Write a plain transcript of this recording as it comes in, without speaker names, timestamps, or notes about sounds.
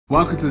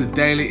Welcome to the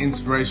Daily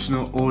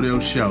Inspirational Audio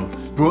Show,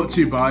 brought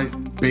to you by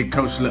Big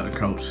Coach Little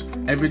Coach.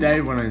 Every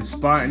day we want to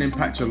inspire and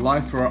impact your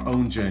life through our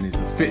own journeys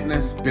of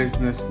fitness,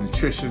 business,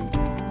 nutrition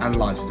and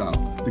lifestyle.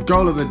 The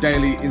goal of the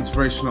Daily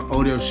Inspirational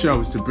Audio Show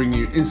is to bring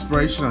you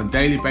inspiration on a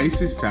daily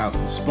basis to help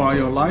inspire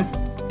your life,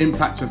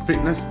 impact your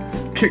fitness,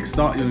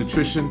 kickstart your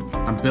nutrition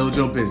and build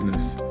your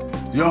business.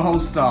 Your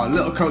host star,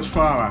 Little Coach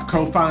Farah,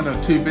 co-founder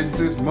of 2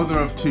 businesses, mother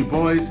of 2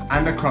 boys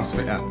and a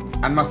CrossFitter.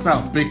 And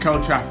myself, Big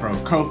Coach Afro,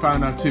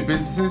 co-founder of 2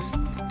 businesses,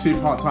 2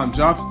 part-time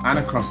jobs and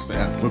a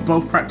CrossFitter. We're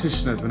both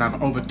practitioners and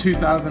have over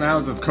 2,000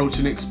 hours of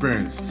coaching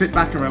experience. Sit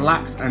back and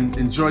relax and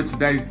enjoy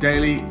today's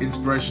Daily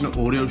Inspirational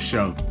Audio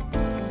Show.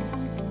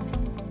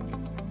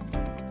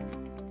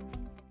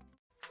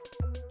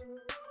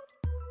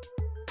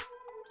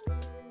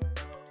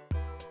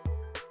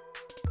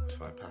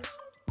 5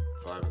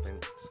 I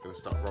think. Just going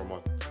to start roll my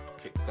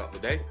kickstart the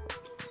day.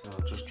 So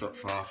I've just dropped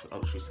Farah at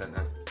Oaktree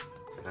Centre.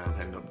 Now I'm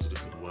heading up to do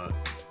some work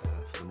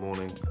for the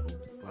morning.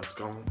 Lights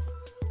gone.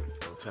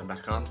 I'll turn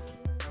back on.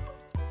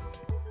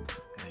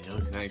 There you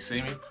go, now you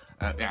see me.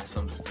 So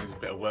I'm just doing a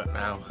bit of work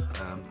now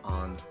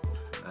on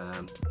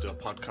do a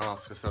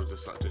podcast, because I was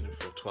just doing it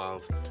before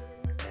 12,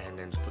 and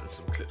then just putting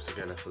some clips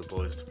together for the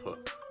boys to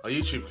put our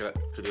YouTube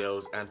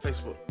videos and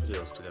Facebook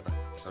videos together.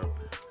 So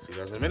see you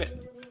guys in a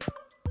minute.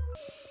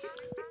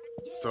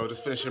 So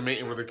just finished a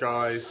meeting with the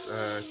guys,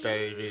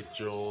 David,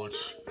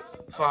 George,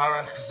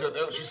 Farah, because at the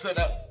Oaktree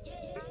Centre.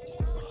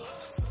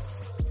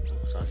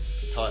 Sorry,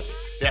 tired.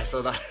 Yeah,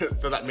 so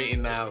done that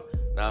meeting now.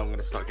 Now I'm going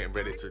to start getting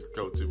ready to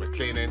go do my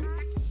cleaning,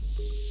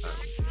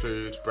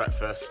 food,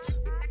 breakfast.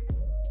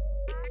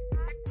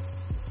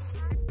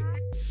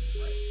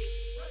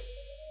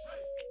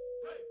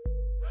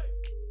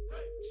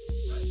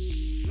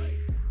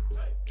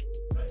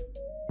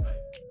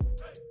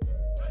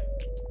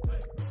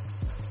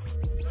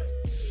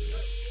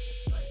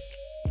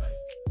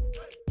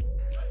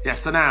 Yeah,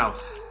 so now,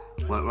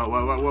 work.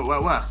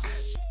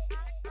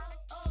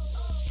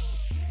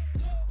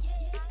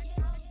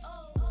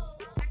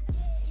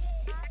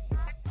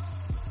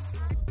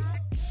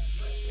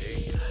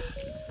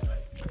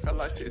 How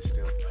light it is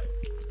still?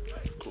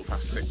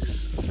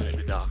 6:15, so it'll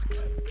be dark,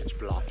 pitch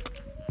black.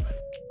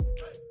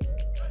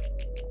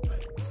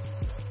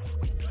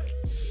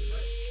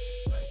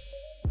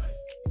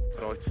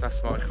 Right,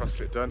 that's my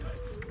CrossFit done.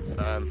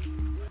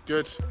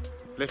 Good,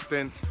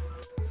 lifting.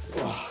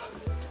 Oh.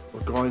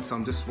 Well guys,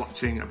 I'm just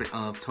watching a bit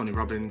of Tony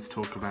Robbins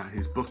talk about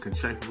his book,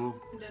 Unshapeable.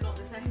 They're not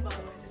the same, by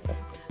the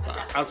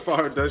way. As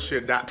far as does, she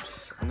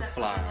adapts on the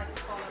fly.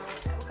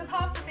 Because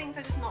half the things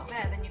are just not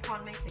there, then you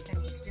can't make it,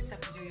 and you just have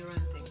to do your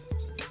own thing.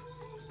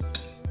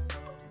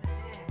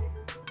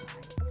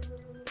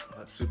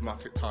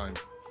 Supermarket time.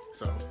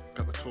 So,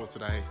 got the tour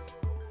today,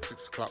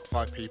 6 o'clock,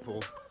 5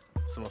 people,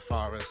 some of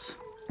Farah's.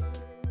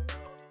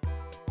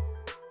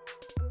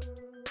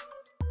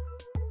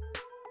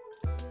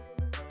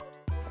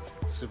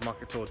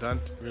 Supermarket tour done,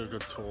 real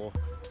good tour.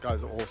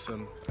 Guys are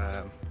awesome.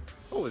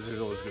 Always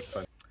good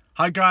fun.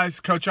 Hi guys,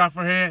 Coach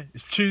Afro here.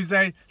 It's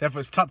Tuesday,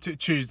 therefore it's Top Tip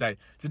Tuesday.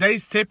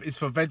 Today's tip is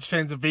for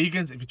vegetarians and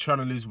vegans if you're trying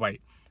to lose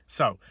weight.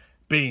 So,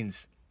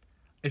 beans.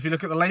 If you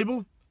look at the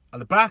label at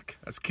the back,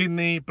 that's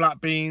kidney,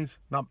 black beans,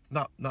 not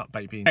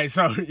baked beans. Okay,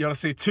 so you'll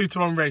see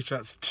 2-to-1 ratio.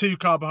 That's 2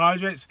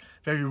 carbohydrates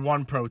for every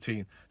 1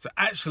 protein. So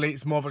actually,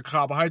 it's more of a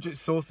carbohydrate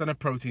source than a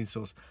protein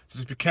source. So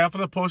just be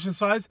careful of the portion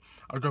size.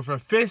 I'll go for a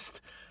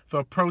fist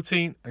for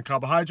protein and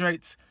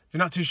carbohydrates. If you're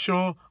not too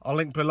sure, I'll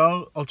link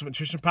below, Ultimate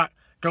Nutrition Pack.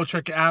 Go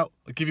check it out.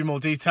 I'll give you more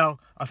detail.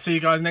 I'll see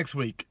you guys next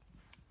week.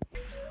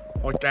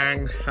 Alright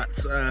gang,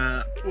 that's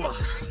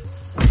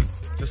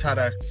just had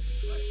a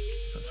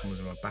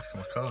someone's in my back of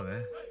my car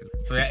there.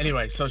 So yeah,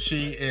 anyway, so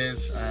she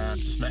is,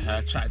 just met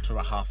her, chatted to her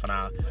about half an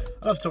hour.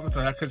 I love talking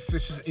to her because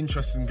it's just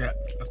interesting to get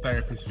a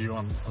therapist's view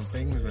on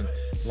things and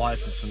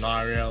life and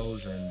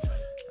scenarios and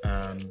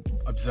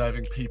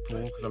observing people,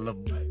 because I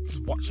love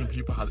just watching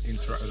people how they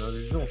interact with others.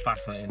 It's all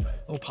fascinating,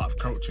 all part of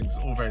coaching, it's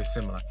all very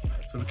similar.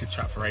 So we could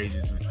chat for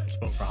ages, we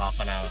spoke for half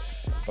an hour.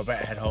 But I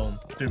better head home,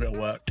 do a bit of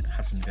work,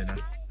 have some dinner,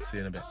 see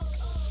you in a bit.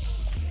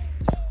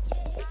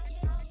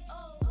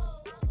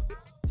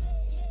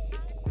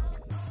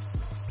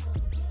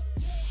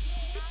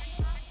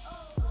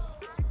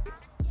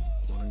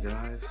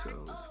 Guys, so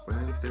it's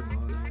Wednesday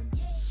morning,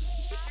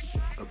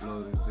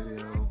 uploading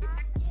video.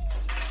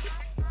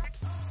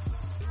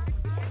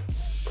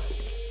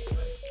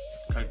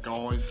 Okay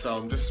guys, so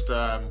I'm just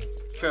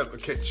cleared up the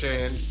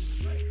kitchen,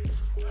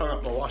 hung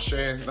up my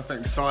washing,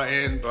 nothing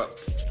exciting, but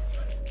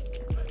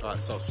right,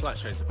 so I've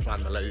slightly changed the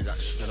plan. The lady's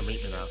actually going to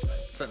meet me now.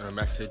 Sent her a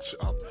message,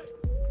 I'll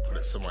put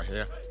it somewhere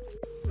here.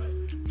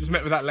 Just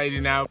met with that lady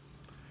now,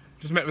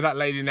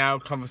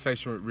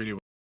 conversation went really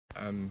well,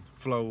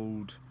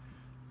 flowed.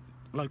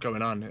 A lot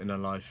going on in her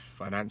life,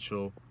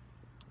 financial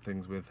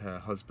things with her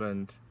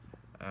husband.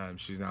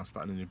 She's now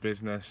starting a new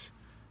business.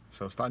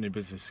 So starting a new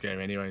business is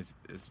scary anyways,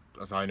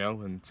 as I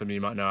know, and some of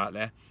you might know out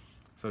there.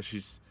 So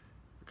she's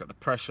got the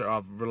pressure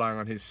of relying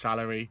on his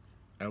salary,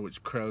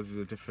 which creates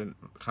a different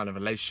kind of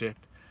relationship.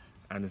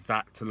 And there's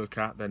that to look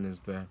at. Then there's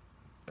the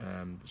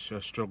She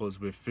struggles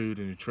with food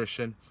and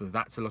nutrition, so there's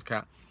that to look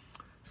at.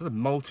 So it's a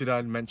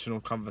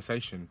multi-dimensional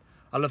conversation.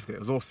 I loved it. It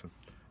was awesome.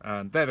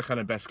 They're the kind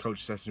of best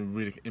coaching sessions who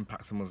really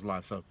impact someone's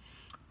life. So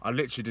I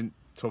literally didn't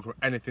talk about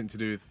anything to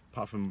do with,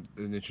 apart from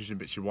the nutrition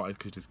bit she wanted,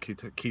 because it's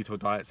keto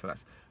diet, so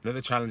that's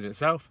another challenge in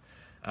itself.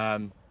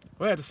 I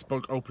just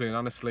spoke openly and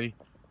honestly,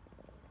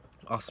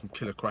 asked some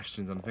killer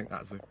questions, and I think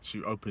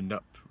she opened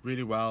up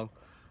really well,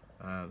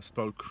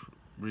 spoke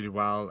really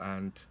well,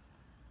 and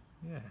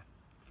yeah,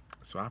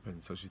 that's what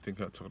happened. So she's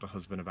thinking of talking to her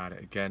husband about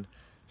it again.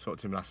 Spoke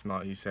to him last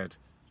night. He said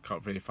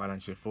can't really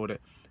financially afford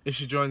it. If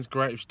she joins,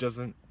 great. If she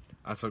doesn't,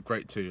 that's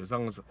great too. As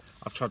long as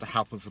I've tried to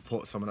help and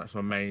support someone, that's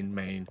my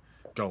main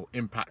goal: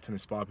 impact and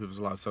inspire people's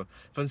lives. So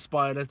if I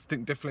inspired her to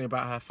think differently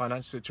about her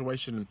financial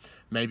situation and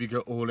maybe go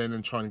all in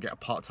and try and get a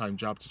part-time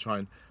job to try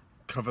and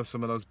cover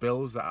some of those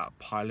bills that are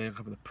piling up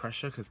with the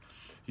pressure, because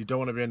you don't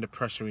want to be under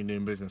pressure when you're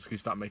doing business. You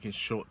start making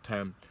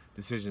short-term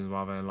decisions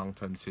rather than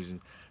long-term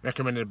decisions.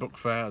 Recommended a book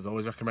for her, as I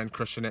always recommend,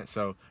 Crushing It,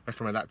 so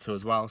recommend that too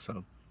as well. So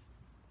now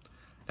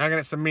I'm gonna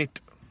get some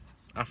meat.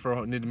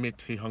 Afro need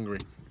meat, he hungry.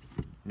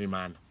 Me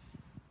man,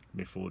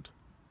 me food.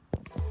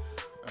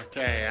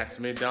 Okay, that's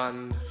me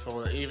done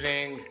for the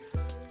evening.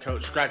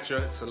 Coach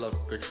graduates, I love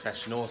the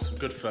session, awesome,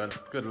 good fun,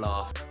 good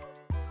laugh.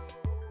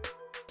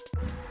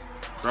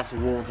 So I have to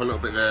warm up a little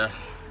bit there.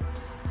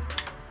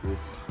 Ooh.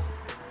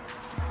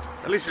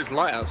 At least it's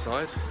light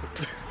outside.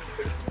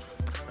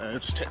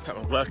 Just checked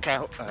out my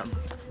workout.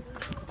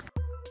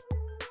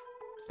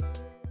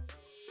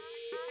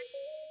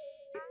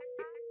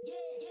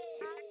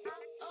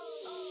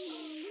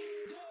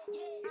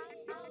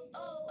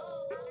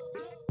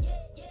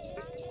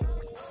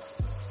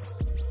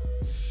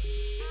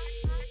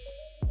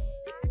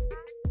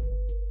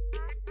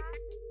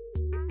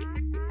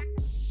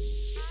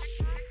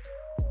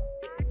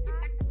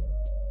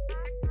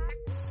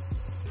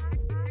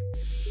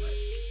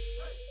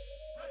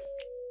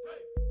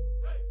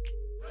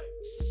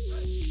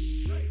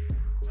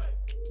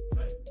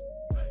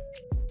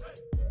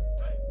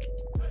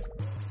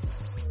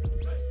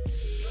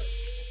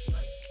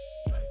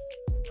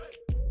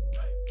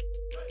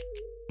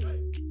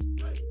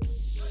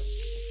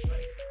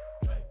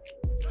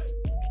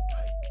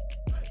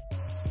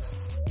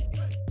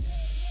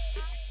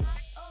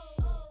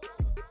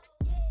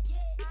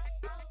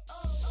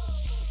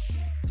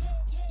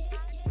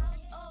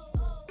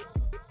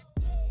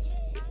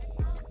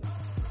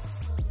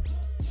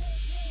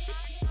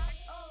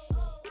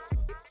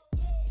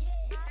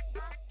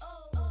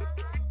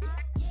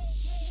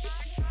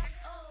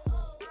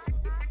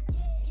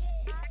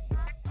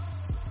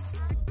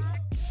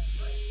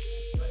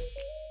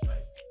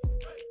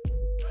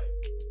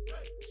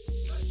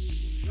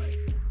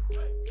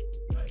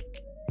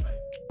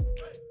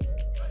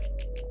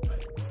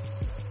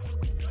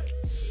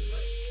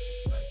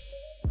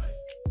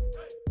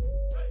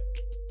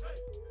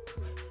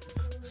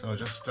 So I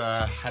just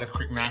had a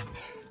quick nap.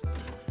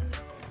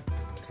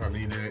 I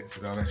needed it, to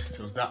be honest.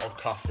 It was that or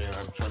coffee, and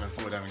I'm trying to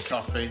avoid having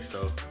coffee.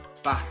 So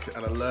back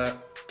and alert,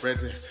 ready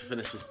to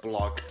finish this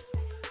blog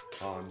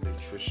on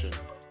nutrition.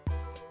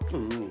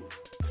 Ooh.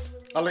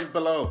 I'll link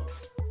below.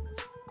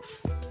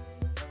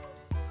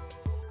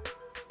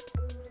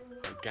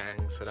 Right,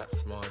 gang, so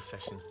that's my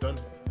session's done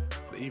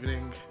for the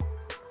evening.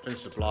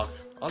 Finished the blog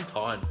on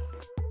time.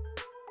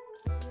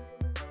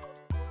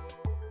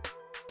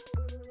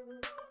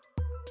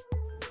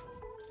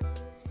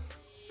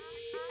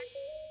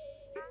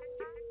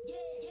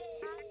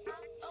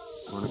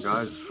 Morning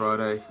guys, it's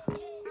Friday. Oh,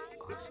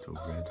 it's still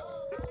red.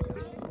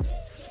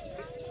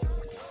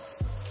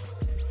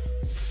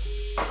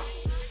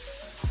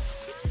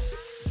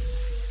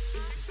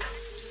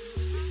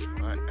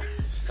 Right,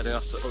 heading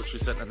off to Oaktree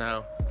Centre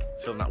now.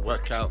 Film that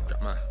workout,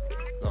 got my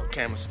little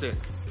camera stick.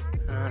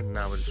 And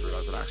now we just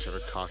realised that I actually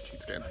have a car key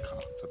to get in the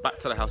car. So back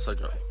to the house I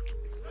go.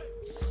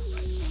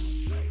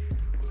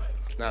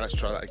 Now let's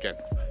try that again.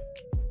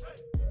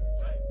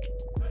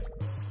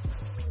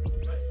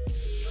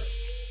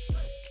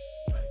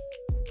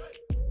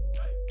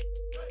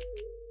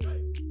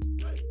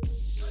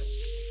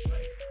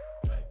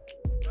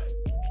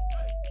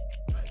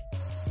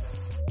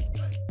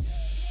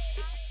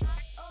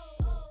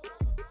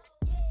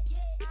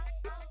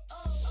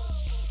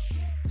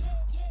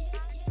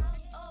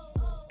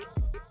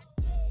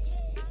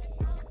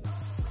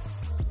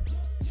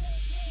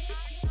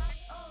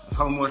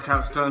 Home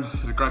workouts done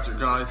for the graduate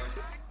guys.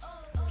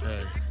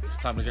 Okay, it's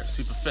time to get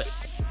super fit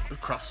with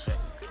CrossFit.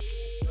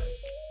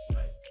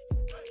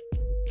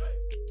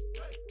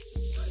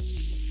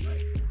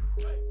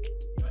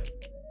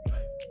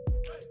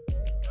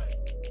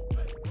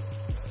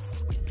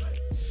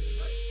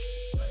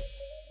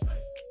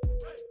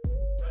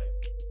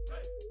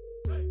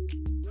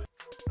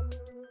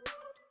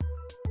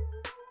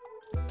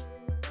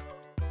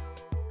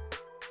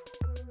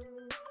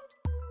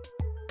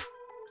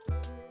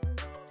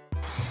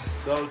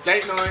 So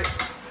date night,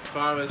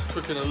 Farah's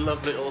cooking a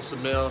lovely,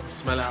 awesome meal.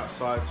 Smell it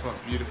outside, smells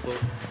beautiful.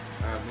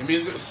 The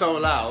music was so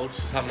loud,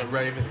 she's having a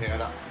rave in here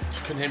that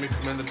she couldn't hear me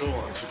come in the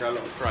door and she got a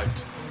little fright.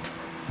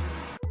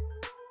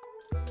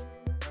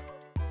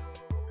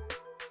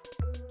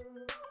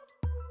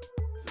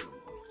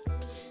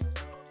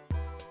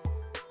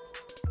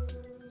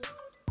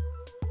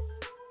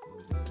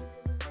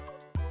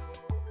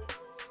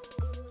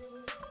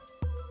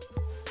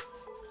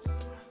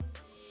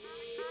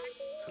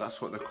 That's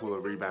what they call a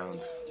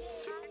rebound.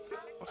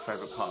 My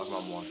favourite part of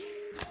Run 1.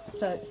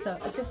 So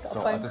I just got a phone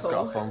call. I just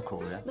got a phone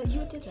call, yeah? No,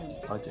 you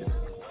didn't. I did.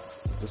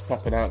 Just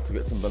popping out to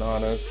get some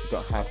bananas.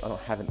 I don't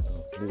have any.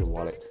 I need a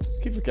wallet.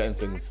 Keep forgetting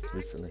things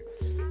recently.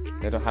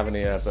 They don't have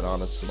any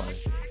bananas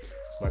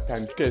for my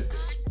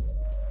pancakes.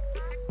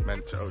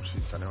 Meant to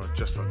Ochi Center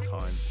just on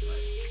time.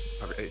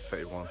 Probably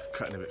 8:31.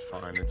 Cutting a bit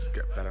fine. Need to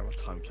get better at my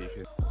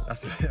timekeeping.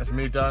 That's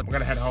me done. I'm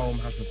gonna head home,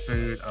 have some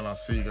food, and I'll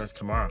see you guys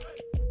tomorrow.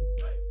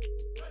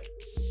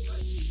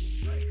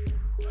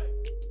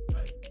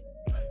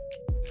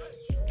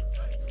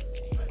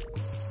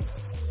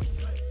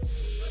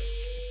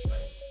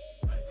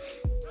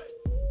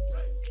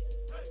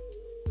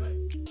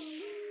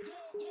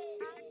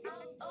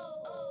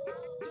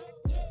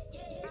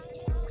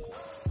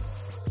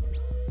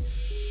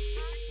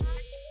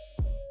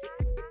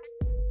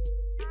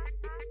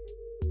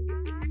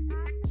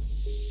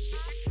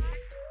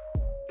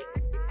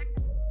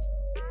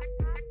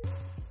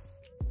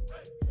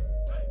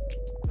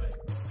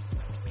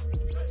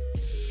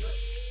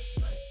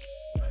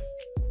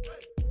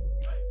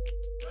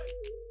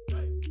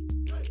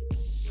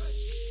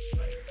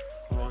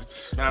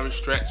 Now we've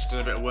stretched, done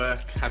a bit of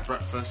work, had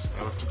breakfast,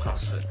 and I'm off to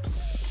CrossFit.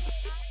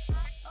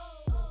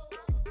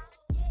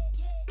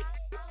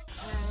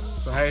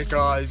 So hey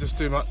guys, just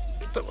do my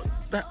And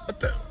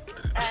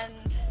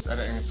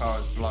editing the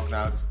Farah's vlog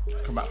now. Just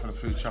come back from the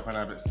food shop and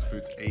have bits of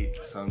food to eat,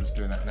 so I'm just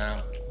doing that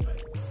now.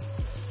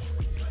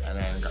 And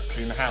then got to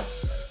clean the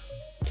house.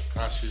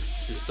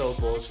 She's so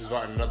bored, she's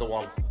writing another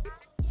one.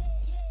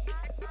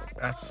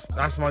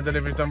 That's my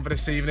delivery done for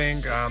this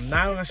evening. Now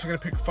I'm actually going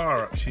to pick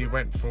Farah up. She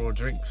went for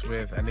drinks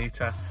with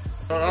Anita.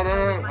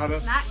 my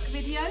snack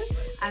video,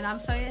 and I'm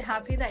so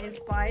happy that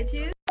inspired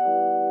you.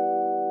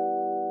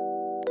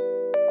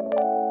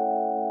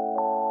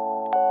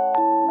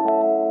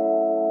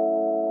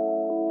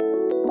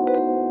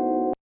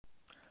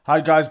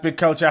 Hi guys, Big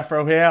Coach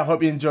Afro here. I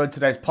hope you enjoyed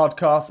today's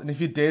podcast, and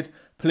if you did,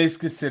 please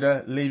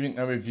consider leaving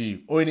a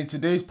review. All you need to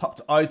do is pop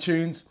to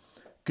iTunes,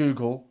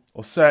 Google,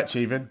 or search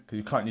even, because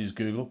you can't use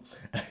Google,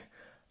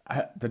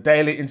 the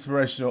Daily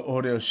Inspirational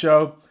Audio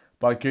Show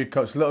by Good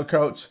Coach Little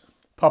Coach.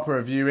 Pop a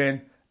review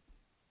in.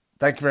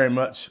 Thank you very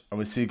much, and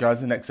we'll see you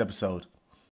guys in the next episode.